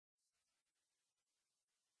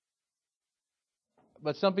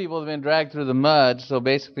But some people have been dragged through the mud, so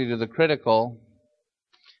basically to the critical,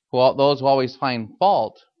 those who always find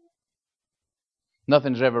fault,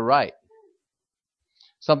 nothing's ever right.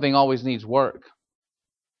 Something always needs work.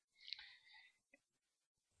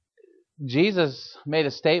 Jesus made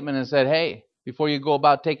a statement and said, hey, before you go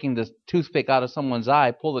about taking the toothpick out of someone's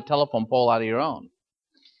eye, pull the telephone pole out of your own.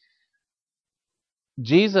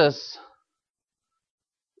 Jesus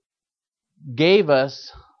gave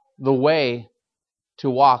us the way to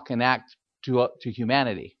walk and act to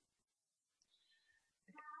humanity.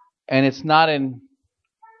 And it's not in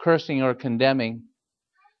cursing or condemning.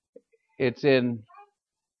 It's in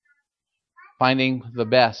finding the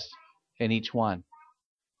best in each one.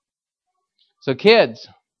 So kids,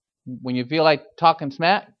 when you feel like talking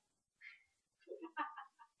smack,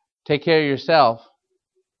 take care of yourself.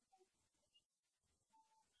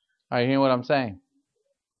 Are you hearing what I'm saying?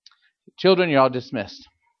 Children, you're all dismissed.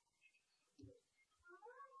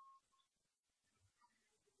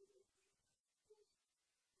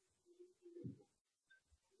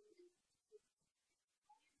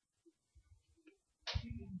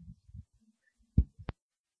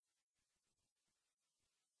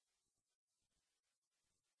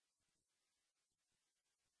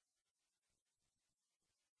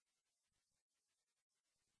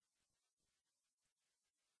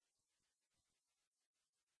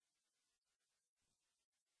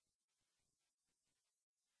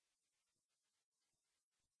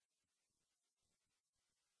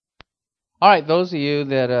 All right, those of you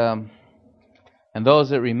that, and those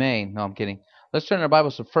that remain, no, I'm kidding. Let's turn our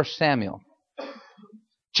Bibles to 1 Samuel,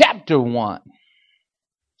 chapter 1.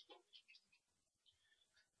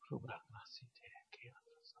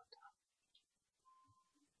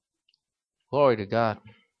 Glory to God.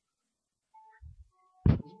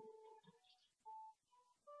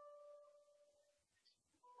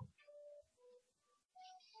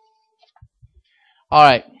 All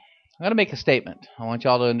right, I'm going to make a statement. I want you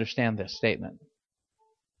all to understand this statement.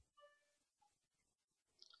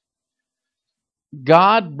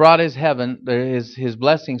 God brought his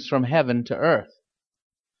blessings from heaven to earth.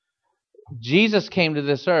 Jesus came to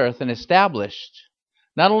this earth and established,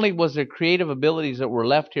 not only was there creative abilities that were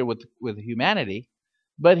left here with humanity,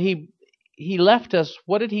 but he left us,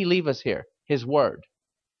 what did he leave us here? His word.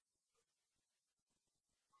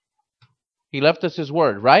 He left us his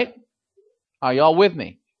word, right? Are y'all with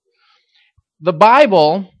me? The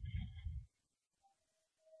Bible,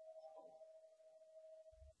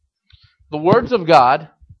 the words of God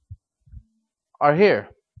are here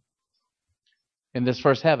in this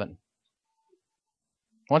first heaven.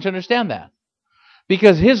 I want you to understand that.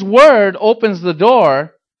 Because his word opens the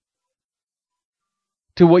door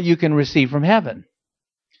to what you can receive from heaven.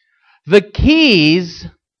 The keys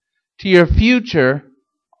to your future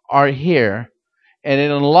are here, and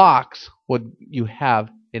it unlocks what you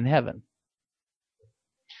have in heaven.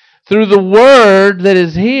 Through the word that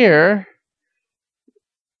is here,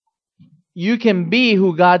 you can be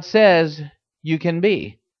who God says you can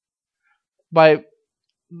be. The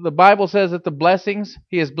Bible says that the blessings,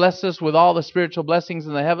 he has blessed us with all the spiritual blessings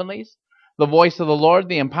in the heavenlies. The voice of the Lord,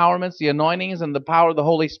 the empowerments, the anointings, and the power of the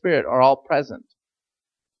Holy Spirit are all present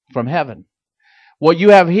from heaven. What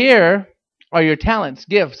you have here are your talents,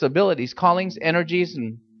 gifts, abilities, callings, energies,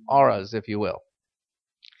 and auras, if you will.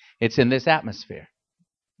 It's in this atmosphere.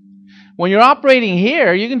 When you're operating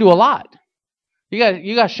here, you can do a lot.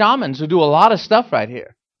 You got shamans who do a lot of stuff right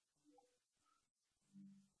here.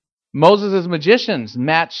 Moses' magicians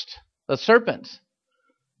matched the serpent.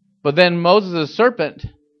 But then Moses' serpent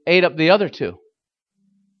ate up the other two.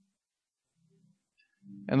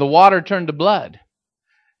 And the water turned to blood.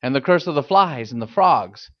 And the curse of the flies and the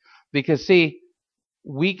frogs. Because see,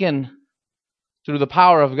 we can, through the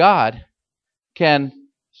power of God, can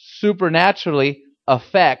supernaturally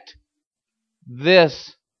affect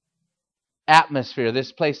this atmosphere,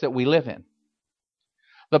 this place that we live in.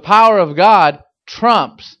 The power of God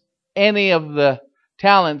trumps any of the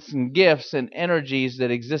talents and gifts and energies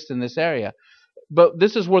that exist in this area. But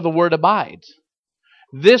this is where the word abides.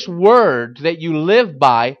 This word that you live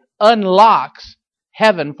by unlocks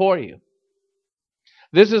heaven for you.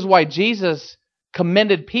 This is why Jesus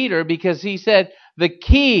commended Peter, because he said, the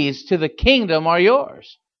keys to the kingdom are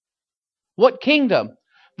yours. What kingdom?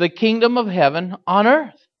 The kingdom of heaven on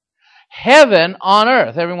earth. Heaven on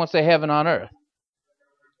earth. Everyone say heaven on earth.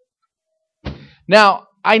 Now,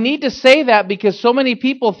 I need to say that because so many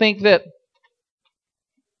people think that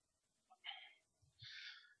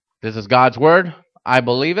this is God's word, I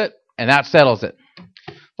believe it, and that settles it.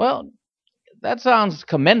 Well, that sounds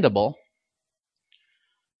commendable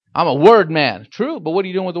I'm a word man. True, but what are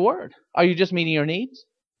you doing with the word? Are you just meeting your needs?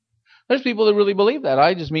 There's people that really believe that.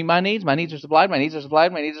 I just meet my needs. My needs are supplied. My needs are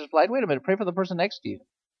supplied. My needs are supplied. Wait a minute. Pray for the person next to you.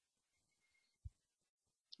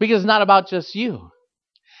 Because it's not about just you.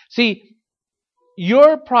 See,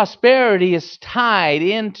 your prosperity is tied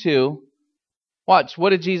into, watch, what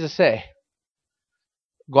did Jesus say?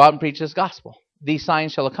 Go out and preach this gospel. These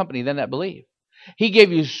signs shall accompany them that believe. He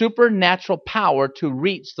gave you supernatural power to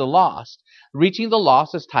reach the lost. Reaching the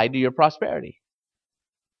lost is tied to your prosperity.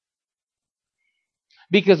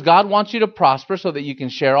 Because God wants you to prosper so that you can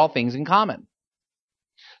share all things in common.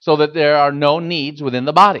 So that there are no needs within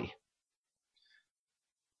the body.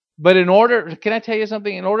 But can I tell you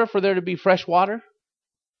something? In order for there to be fresh water,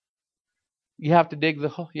 you have to dig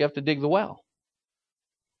the well.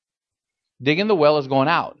 Digging the well is going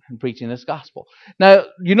out and preaching this gospel. Now,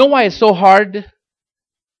 you know why it's so hard?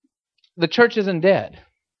 The church isn't dead.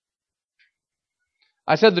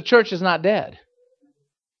 I said the church is not dead.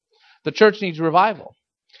 The church needs revival.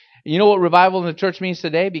 You know what revival in the church means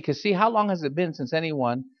today? Because see, how long has it been since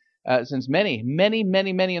since many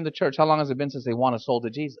in the church, how long has it been since they won a soul to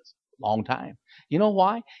Jesus? Long time. You know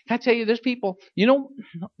why? Can I tell you, there's people,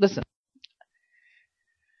 listen.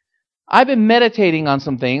 I've been meditating on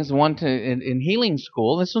some things. In healing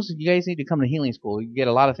school. You guys need to come to healing school. You get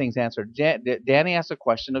a lot of things answered. Danny asked a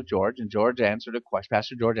question of George, and George answered a question.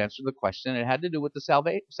 Pastor George answered the question. It had to do with the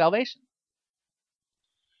salvation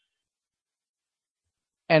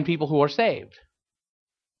and people who are saved.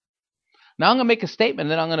 Now I'm going to make a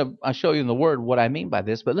statement, and then I'll show you in the Word what I mean by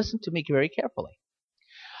this. But listen to me very carefully.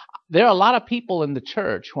 There are a lot of people in the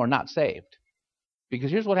church who are not saved,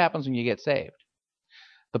 because here's what happens when you get saved.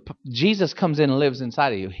 Jesus comes in and lives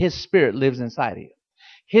inside of you. His Spirit lives inside of you.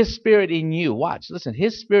 His Spirit in you, watch, listen,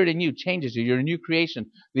 His Spirit in you changes you. You're a new creation.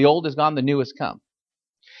 The old is gone, the new has come.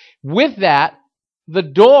 With that, the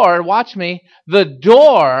door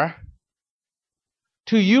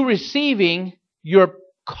to you receiving your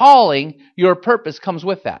calling, your purpose comes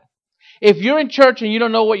with that. If you're in church and you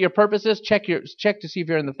don't know what your purpose is, check to see if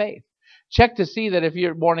you're in the faith. Check to see that if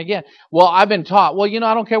you're born again. Well, I've been taught. Well,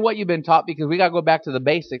 I don't care what you've been taught, because we got to go back to the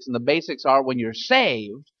basics. And the basics are, when you're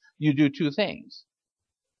saved, you do two things.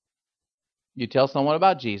 You tell someone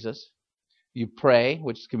about Jesus, you pray,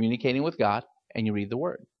 which is communicating with God, and you read the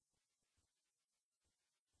Word.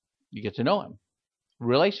 You get to know Him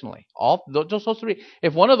relationally. Just those three.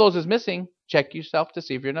 If one of those is missing, check yourself to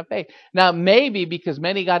see if you're in the faith. Now, maybe because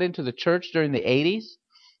many got into the church during the 80s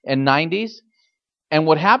and 90s, and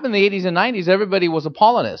what happened in the 80s and 90s, everybody was a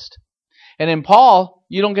Paulinist. And in Paul,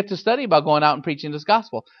 you don't get to study about going out and preaching this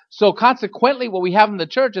gospel. So consequently, what we have in the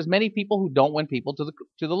church is many people who don't win people to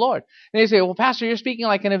the Lord. And they say, well, Pastor, you're speaking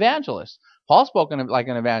like an evangelist. Paul spoke like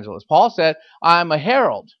an evangelist. Paul said, I'm a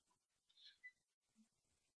herald.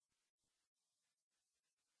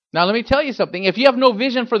 Now, let me tell you something. If you have no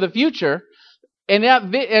vision for the future,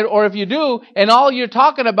 or if you do, and all you're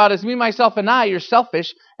talking about is me, myself, and I, you're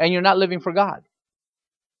selfish, and you're not living for God.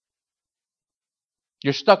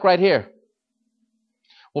 You're stuck right here.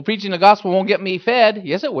 Well, preaching the gospel won't get me fed.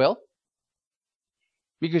 Yes, it will.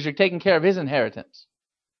 Because you're taking care of His inheritance,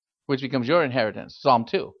 which becomes your inheritance. Psalm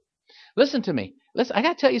 2. Listen to me. Listen, I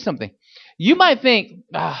got to tell you something. You might think,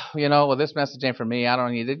 well, this message ain't for me. I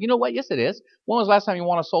don't need it. You know what? Yes, it is. When was the last time you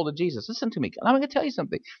won a soul to Jesus? Listen to me. I'm going to tell you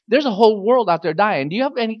something. There's a whole world out there dying. Do you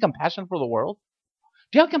have any compassion for the world?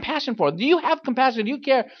 Do you have compassion for it? Do you have compassion? Do you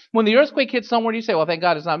care? When the earthquake hits somewhere, do you say, well, thank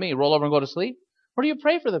God it's not me. Roll over and go to sleep? Or do you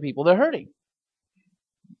pray for the people? They're hurting.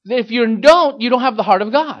 If you don't have the heart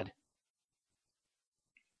of God.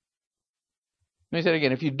 Let me say it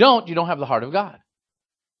again. If you don't have the heart of God.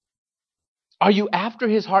 Are you after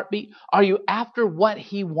His heartbeat? Are you after what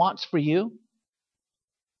He wants for you?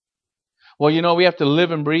 Well, we have to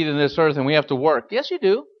live and breathe in this earth, and we have to work. Yes, you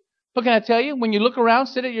do. But can I tell you, when you look around,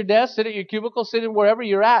 sit at your desk, sit at your cubicle, sit at wherever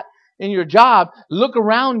you're at in your job, look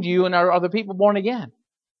around you, and are the people born again?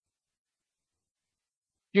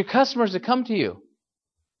 Your customers that come to you,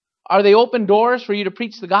 are they open doors for you to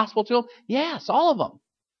preach the gospel to them? Yes, all of them.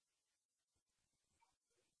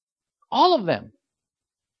 All of them.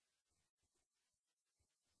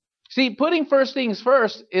 See, putting first things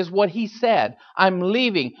first is what He said. I'm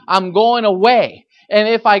leaving. I'm going away. And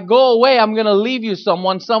if I go away, I'm going to leave you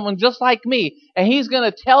someone just like me. And He's going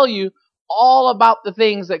to tell you all about the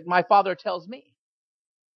things that my Father tells me.